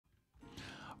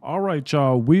All right,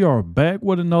 y'all, we are back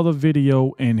with another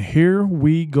video, and here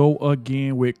we go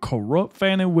again with corrupt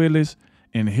Fani Willis,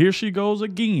 and here she goes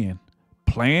again,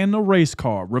 playing the race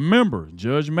card. Remember,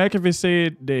 Judge McAfee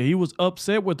said that he was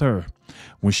upset with her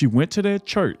when she went to that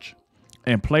church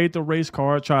and played the race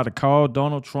card, tried to call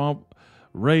Donald Trump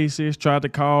racist, tried to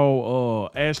call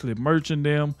Ashley Merchant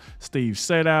them. Steve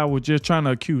Sadow was just trying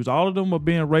to accuse all of them of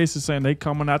being racist, saying they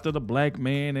coming after the black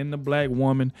man and the black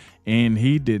woman, and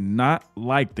he did not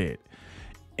like that.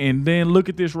 And then look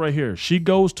at this right here. She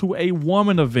goes to a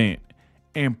woman event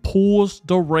and pulls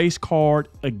the race card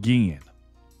again.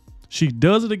 She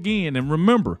does it again. And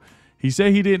remember, he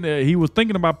said he didn't. He was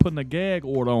thinking about putting a gag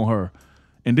order on her.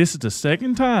 And this is the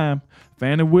second time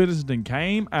Fani Willis then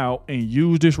came out and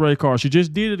used this race card. She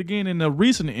just did it again in a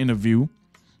recent interview, you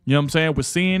know what I'm saying, with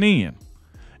CNN.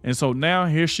 And so now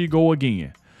here she go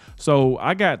again. So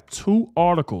I got two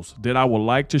articles that I would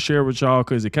like to share with y'all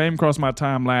because it came across my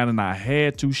timeline and I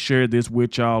had to share this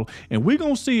with y'all. And we're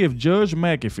going to see if Judge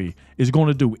McAfee is going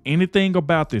to do anything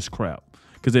about this crap.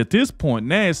 Because at this point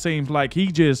now it seems like he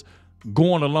just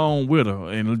going along with her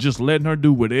and just letting her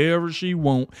do whatever she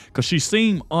want, because she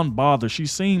seemed unbothered. She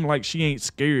seemed like she ain't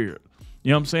scared. You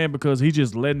know what I'm saying? Because he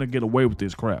just letting her get away with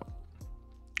this crap.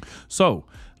 So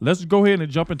let's go ahead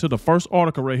and jump into the first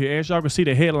article right here. As y'all can see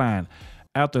the headline,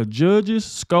 after judges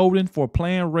scolding for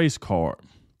playing race card,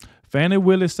 Fani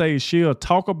Willis says she'll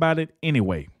talk about it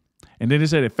anyway. And then it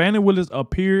said that Fani Willis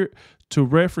appeared to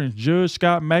reference Judge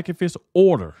Scott McAfee's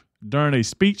order during a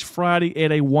speech Friday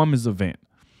at a women's event.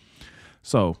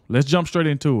 So let's jump straight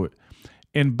into it.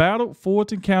 Embattled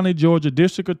Fulton County, Georgia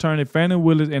District Attorney Fani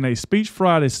Willis in a speech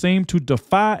Friday seemed to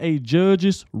defy a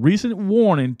judge's recent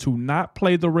warning to not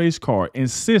play the race card,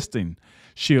 insisting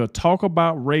she'll talk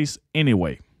about race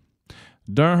anyway.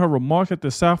 During her remarks at the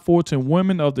South Fulton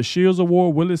Women of the Shields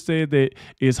Award, Willis said that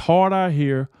it's hard out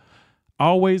here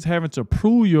always having to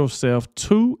prove yourself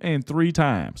 2 and 3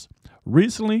 times.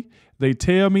 Recently, they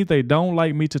tell me they don't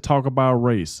like me to talk about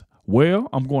race. Well,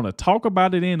 I'm going to talk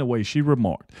about it anyway, she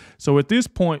remarked. So at this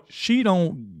point, she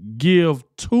don't give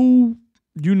two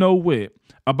you know what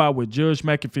about what Judge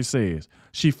McAfee says.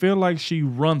 She feel like she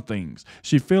run things.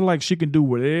 She feel like she can do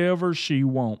whatever she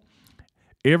want.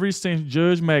 Ever since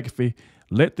Judge McAfee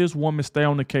let this woman stay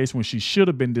on the case when she should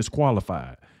have been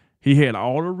disqualified. He had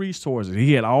all the resources.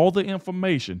 He had all the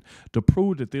information to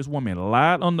prove that this woman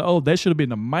lied under oath. That should have been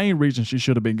the main reason she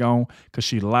should have been gone, because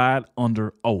she lied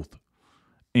under oath.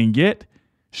 And yet,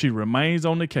 she remains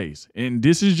on the case. And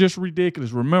this is just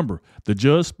ridiculous. Remember, the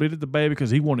judge split the baby because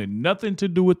he wanted nothing to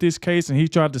do with this case, and he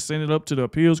tried to send it up to the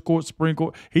appeals court, Supreme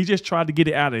Court. He just tried to get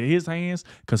it out of his hands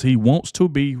because he wants to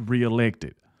be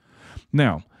reelected.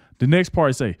 Now, the next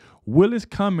part say, Willis'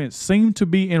 comments seem to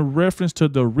be in reference to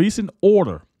the recent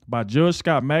order by Judge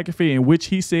Scott McAfee in which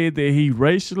he said that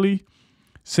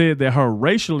her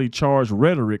racially charged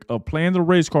rhetoric of playing the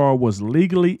race card was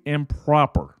legally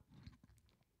improper.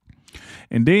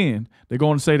 And then they're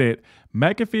going to say that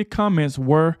McAfee comments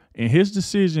were in his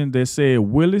decision that said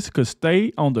Willis could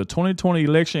stay on the 2020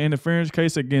 election interference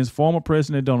case against former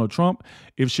President Donald Trump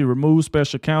if she removed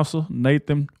special counsel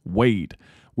Nathan Wade,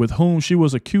 with whom she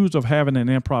was accused of having an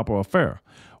improper affair.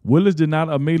 Willis did not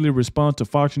immediately respond to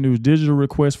Fox News Digital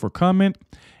request for comment.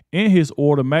 In his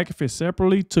order, McAfee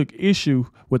separately took issue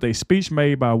with a speech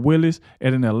made by Willis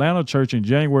at an Atlanta church in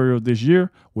January of this year,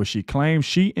 where she claimed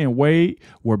she and Wade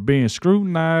were being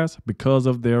scrutinized because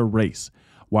of their race.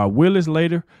 While Willis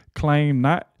later claimed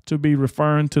not to be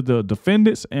referring to the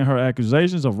defendants in her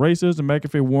accusations of racism,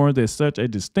 McAfee warned that such a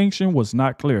distinction was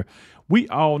not clear. We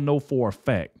all know for a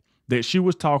fact that she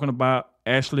was talking about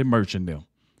Ashley Merchant them.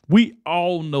 We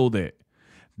all know that.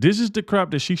 This is the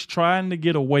crap that she's trying to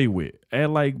get away with. Act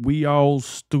like we all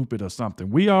stupid or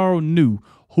something. We all knew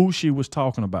who she was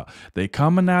talking about. They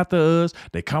coming after us.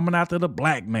 They coming after the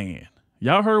black man.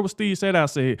 Y'all heard what Steve said. I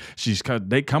said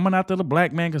they coming after the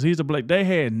black man because he's a black. They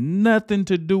had nothing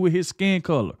to do with his skin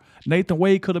color. Nathan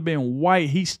Wade could have been white.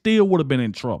 He still would have been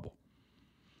in trouble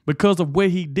because of what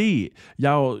he did.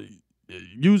 Y'all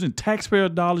using taxpayer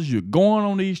dollars. You're going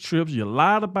on these trips. You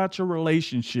lied about your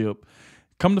relationship.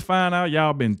 Come to find out,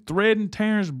 y'all been threatening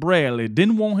Terrence Bradley.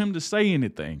 Didn't want him to say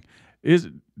anything.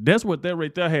 That's what that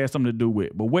right there had something to do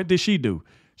with. But what did she do?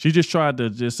 She just tried to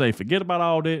just say, forget about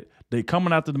all that. They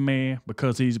coming after the man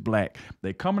because he's black.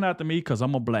 They coming after me because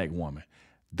I'm a black woman.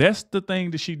 That's the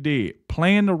thing that she did,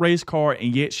 playing the race card,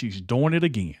 and yet she's doing it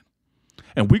again.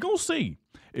 And we're going to see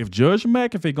if Judge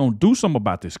McAfee going to do something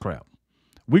about this crap.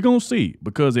 We're going to see,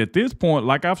 because at this point,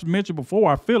 like I've mentioned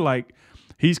before, I feel like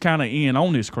he's kind of in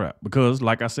on this crap because,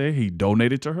 like I said, he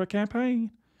donated to her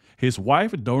campaign. His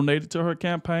wife donated to her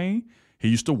campaign. He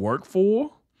used to work for her.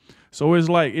 So it's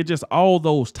like, it just all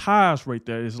those ties right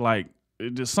there. It's like,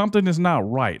 something is not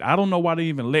right. I don't know why they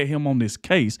even let him on this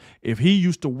case if he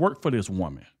used to work for this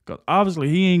woman. Because obviously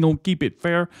he ain't going to keep it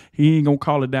fair. He ain't going to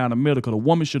call it down the middle because the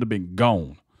woman should have been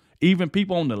gone. Even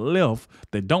people on the left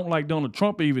that don't like Donald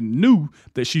Trump even knew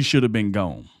that she should have been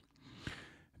gone.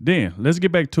 Then, let's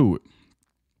get back to it.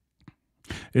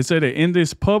 It said that in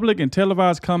this public and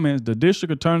televised comments, the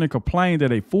district attorney complained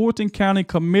that a Fulton County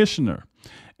commissioner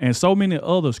and so many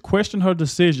others questioned her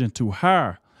decision to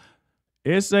hire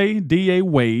S.A.D.A.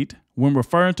 Wade when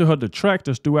referring to her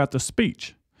detractors throughout the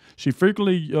speech. She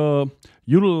frequently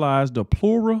utilized the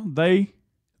plural they.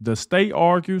 The state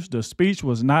argues the speech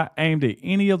was not aimed at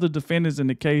any of the defendants in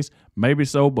the case. Maybe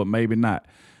so, but maybe not.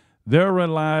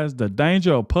 Therein lies the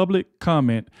danger of public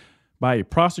comment by a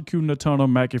prosecuting attorney,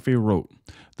 McAfee wrote.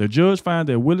 The judge found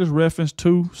that Willis' reference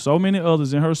to so many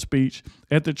others in her speech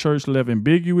at the church left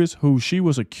ambiguous who she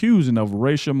was accusing of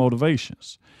racial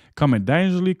motivations, coming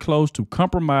dangerously close to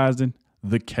compromising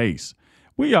the case.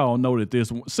 We all know that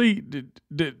this one,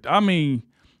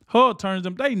 her attorneys,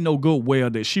 they know good well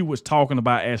that she was talking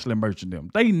about Ashley Merchant them.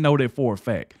 They know that for a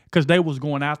fact because they was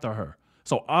going after her.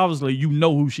 So obviously you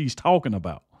know who she's talking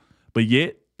about. But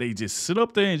yet they just sit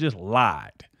up there and just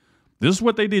lied. This is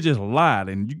what they did, just lied.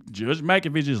 And Judge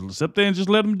McAfee just sit there and just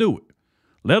let them do it.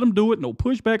 Let them do it, no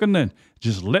pushback or nothing.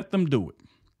 Just let them do it.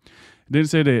 Then it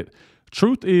said that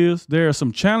truth is there are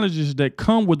some challenges that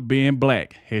come with being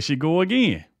black. Here she go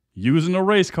again. Using a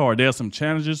race card, there are some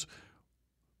challenges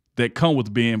that come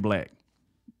with being black.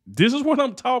 This is what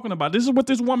I'm talking about. This is what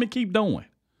this woman keep doing.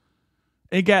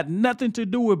 It got nothing to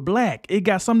do with black. It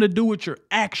got something to do with your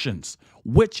actions.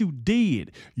 What you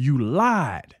did. You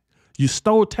lied. You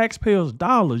stole taxpayers'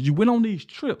 dollars. You went on these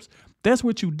trips. That's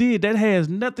what you did. That has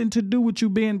nothing to do with you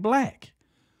being black.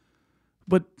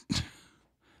 But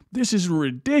this is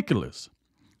ridiculous.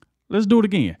 Let's do it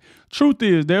again. Truth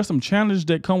is, there's some challenges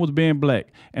that come with being black.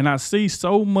 And I see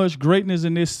so much greatness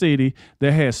in this city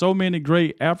that has so many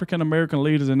great African-American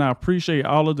leaders. And I appreciate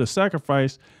all of the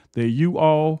sacrifice that you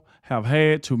all have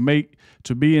had to make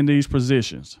to be in these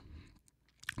positions.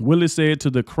 Willis said to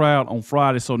the crowd on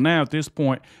Friday. So now at this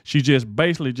point, she's just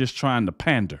basically just trying to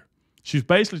pander. She's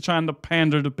basically trying to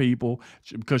pander to people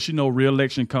because she know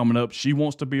re-election coming up. She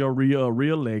wants to be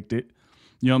re-elected.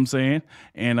 You know what I'm saying?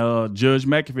 And Judge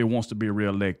McAfee wants to be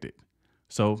reelected.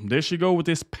 So there she go with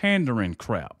this pandering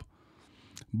crap.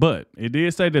 But it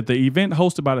did say that the event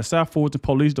hosted by the South Fulton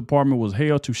Police Department was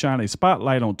held to shine a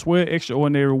spotlight on 12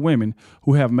 extraordinary women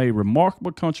who have made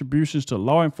remarkable contributions to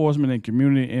law enforcement and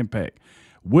community impact.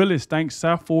 Willis thanks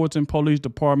South Fulton Police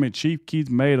Department Chief Keith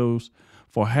Meadows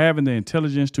for having the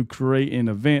intelligence to create an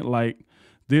event like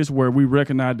this where we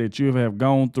recognize that you have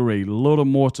gone through a little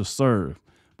more to serve.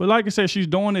 But like I said, she's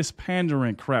doing this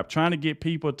pandering crap, trying to get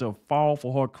people to fall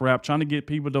for her crap, trying to get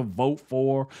people to vote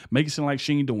for her, make it seem like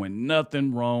she ain't doing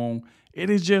nothing wrong.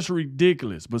 It is just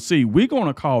ridiculous. But see, we're going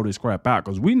to call this crap out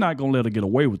because we're not going to let her get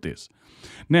away with this.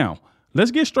 Now,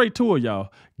 let's get straight to it,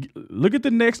 y'all. Look at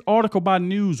the next article by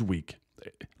Newsweek.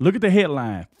 Look at the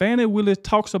headline. Fani Willis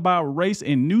talks about race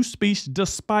in new speech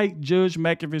despite Judge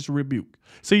McAfee's rebuke.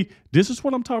 See, this is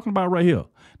what I'm talking about right here.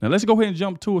 Now, let's go ahead and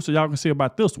jump to it so y'all can see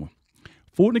about this one.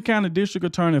 Fulton County District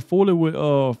Attorney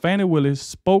Fani Willis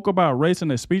spoke about race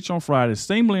in a speech on Friday,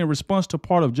 seemingly in response to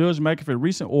part of Judge McAfee's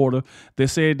recent order that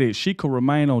said that she could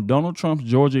remain on Donald Trump's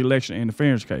Georgia election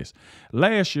interference case.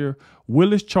 Last year,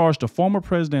 Willis charged the former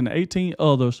president and 18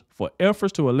 others for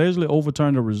efforts to allegedly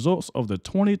overturn the results of the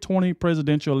 2020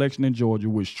 presidential election in Georgia,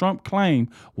 which Trump claimed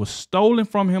was stolen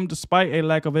from him despite a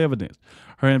lack of evidence.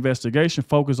 Her investigation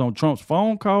focused on Trump's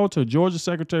phone call to Georgia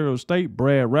Secretary of State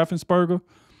Brad Raffensperger,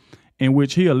 in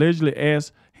which he allegedly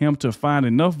asked him to find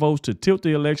enough votes to tilt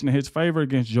the election in his favor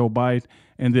against Joe Biden,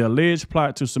 and the alleged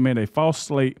plot to cement a false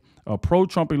slate of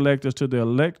pro-Trump electors to the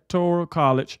Electoral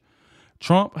College.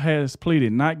 Trump has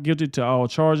pleaded not guilty to all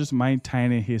charges,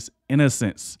 maintaining his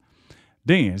innocence.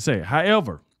 Then it said,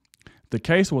 however, the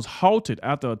case was halted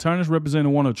after attorneys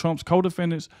representing one of Trump's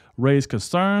co-defendants raised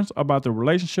concerns about the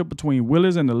relationship between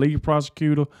Willis and the lead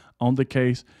prosecutor on the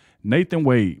case, Nathan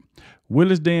Wade.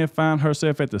 Willis then found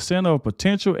herself at the center of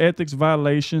potential ethics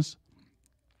violations.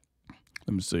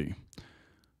 Let me see.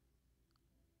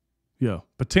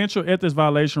 Potential ethics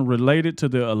violation related to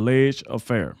the alleged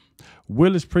affair.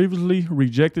 Willis previously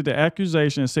rejected the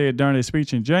accusation and said during a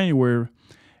speech in January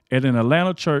at an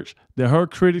Atlanta church that her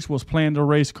critics was playing the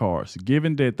race cards,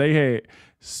 given that they had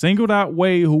singled out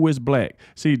Wade, who is black.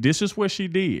 See, this is what she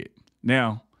did.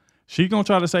 Now, she's going to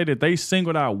try to say that they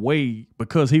singled out Wade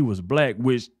because he was black,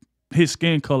 which his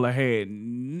skin color had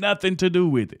nothing to do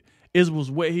with it. It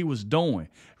was what he was doing.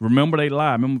 Remember, they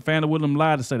lied. Remember, Fani Willis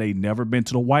lied to say they never been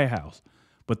to the White House.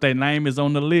 But their name is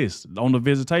on the list, on the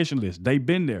visitation list. They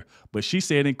been there. But she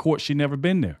said in court she never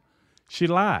been there. She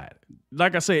lied.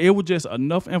 Like I said, it was just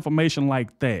enough information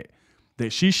like that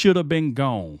she should have been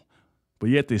gone. But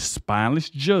yet this spineless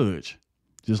judge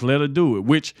just let her do it,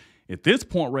 which at this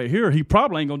point right here, he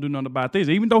probably ain't going to do nothing about this,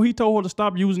 even though he told her to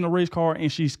stop using the race car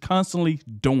and she's constantly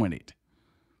doing it.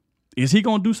 Is he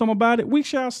going to do something about it? We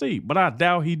shall see. But I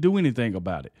doubt he do anything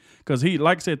about it. Because he,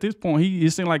 like I said, at this point,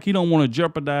 it seems like he don't want to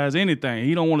jeopardize anything.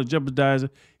 He don't want to jeopardize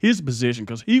his position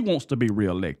because he wants to be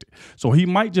reelected. So he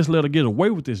might just let her get away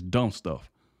with this dumb stuff.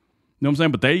 You know what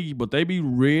I'm saying? But they be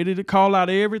ready to call out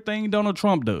everything Donald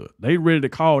Trump does. They ready to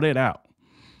call that out.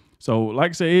 So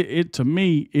like I said, to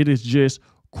me, it is just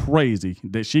crazy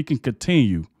that she can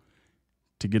continue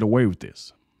to get away with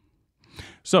this.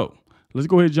 So let's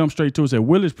go ahead and jump straight to it. It said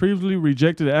Willis previously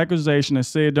rejected the accusation and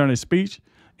said during a speech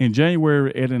in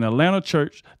January at an Atlanta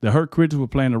church that her critics were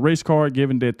playing a race card,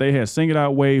 given that they had singled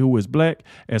out Wade, who is black,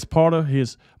 as part of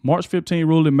his March 15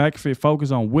 ruling. McAfee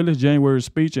focused on Willis' January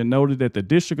speech and noted that the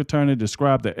district attorney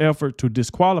described the effort to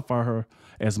disqualify her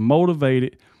as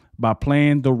motivated by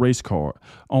playing the race card.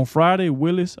 On Friday,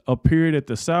 Willis appeared at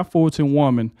the South Fulton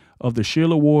Woman of the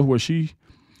Sheila Awards, where she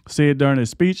said during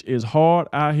his speech, "It's hard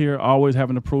out here always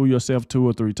having to prove yourself 2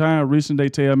 or 3 times. Recently, they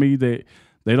tell me that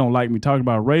they don't like me talking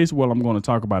about race. Well, I'm going to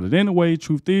talk about it anyway.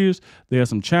 Truth is, there are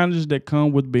some challenges that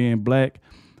come with being black.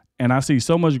 And I see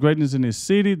so much greatness in this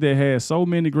city that has so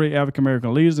many great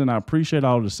African-American leaders, and I appreciate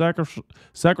all the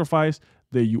sacrifice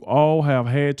that you all have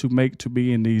had to make to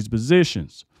be in these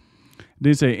positions."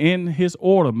 They say in his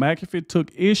order, McAfee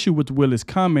took issue with Willis'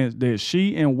 comments that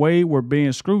she and Wade were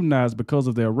being scrutinized because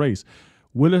of their race.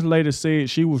 Willis later said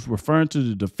she was referring to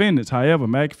the defendants. However,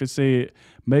 McAfee said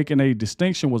making a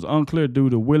distinction was unclear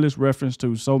due to Willis' reference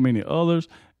to so many others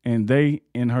and they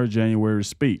in her January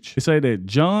speech. They say that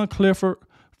John Clifford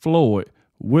Floyd,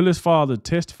 Willis' father,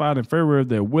 testified in February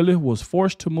that Willis was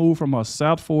forced to move from her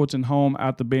South Fulton home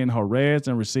after being harassed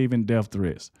and receiving death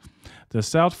threats. The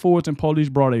South Fulton police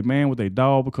brought a man with a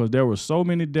dog because there were so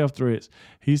many death threats.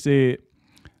 He said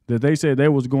that they said they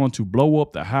was going to blow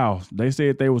up the house. They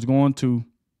said they was going to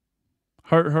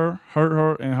hurt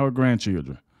her and her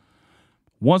grandchildren.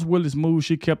 Once Willis moved,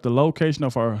 she kept the location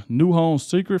of her new home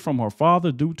secret from her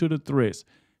father due to the threats,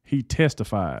 he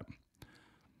testified.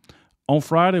 On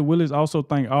Friday, Willis also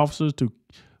thanked officers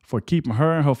for keeping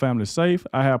her and her family safe.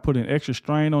 "I have put an extra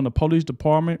strain on the police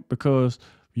department because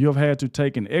you have had to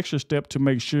take an extra step to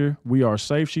make sure we are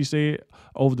safe," she said.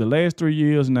 "Over the last 3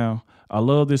 years now, I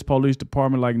love this police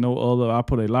department like no other. I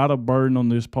put a lot of burden on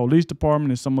this police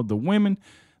department and some of the women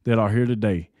that are here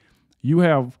today. You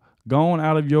have gone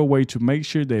out of your way to make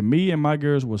sure that me and my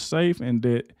girls were safe, and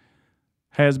that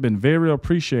has been very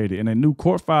appreciated." In a new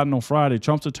court filing on Friday,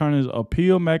 Trump's attorneys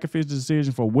appealed McAfee's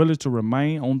decision for Willis to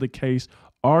remain on the case,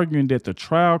 arguing that the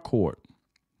trial court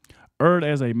erred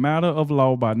as a matter of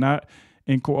law by not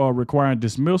requiring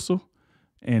dismissal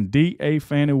and D.A.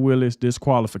 Fani Willis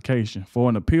disqualification. For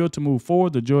an appeal to move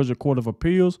forward, the Georgia Court of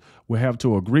Appeals will have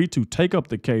to agree to take up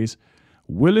the case.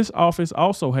 Willis' office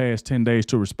also has 10 days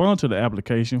to respond to the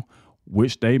application,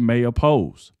 which they may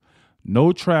oppose.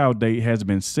 No trial date has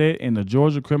been set in the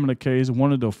Georgia criminal case,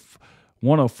 one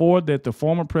of 4 that the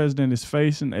former president is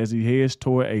facing as he heads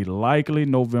toward a likely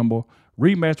November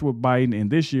rematch with Biden in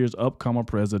this year's upcoming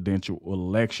presidential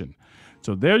election.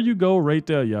 So there you go right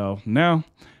there, y'all. Now,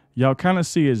 y'all kind of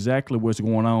see exactly what's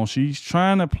going on. She's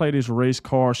trying to play this race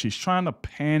card. She's trying to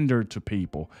pander to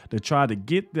people to try to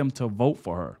get them to vote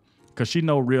for her because she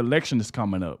knows re-election is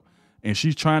coming up. And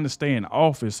she's trying to stay in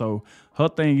office. So her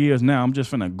thing is, now I'm just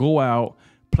going to go out,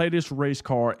 play this race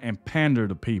card, and pander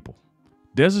to people.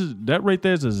 That right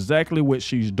there is exactly what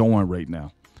she's doing right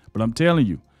now. But I'm telling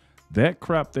you, that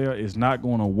crap there is not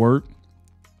going to work.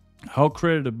 Her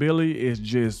credibility is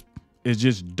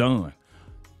just done.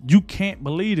 You can't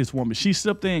believe this woman. She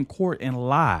sat there in court and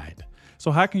lied.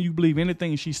 So how can you believe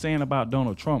anything she's saying about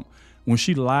Donald Trump when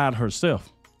she lied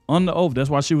herself? Under oath. That's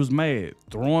why she was mad,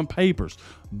 throwing papers,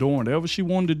 doing whatever she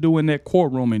wanted to do in that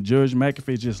courtroom, and Judge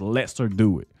McAfee just lets her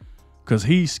do it because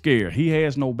he's scared. He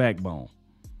has no backbone.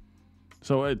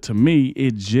 So to me,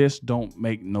 it just don't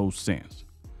make no sense.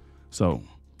 So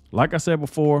like I said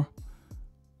before,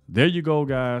 there you go,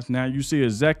 guys. Now you see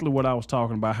exactly what I was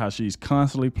talking about, how she's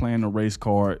constantly playing the race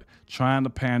card, trying to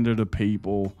pander to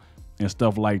people and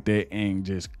stuff like that, and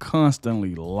just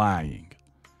constantly lying.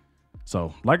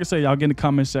 So, like I said, y'all get in the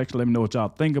comment section. Let me know what y'all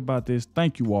think about this.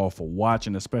 Thank you all for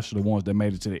watching, especially the ones that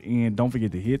made it to the end. Don't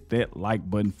forget to hit that like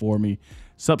button for me.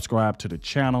 Subscribe to the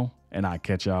channel, and I'll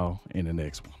catch y'all in the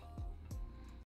next one.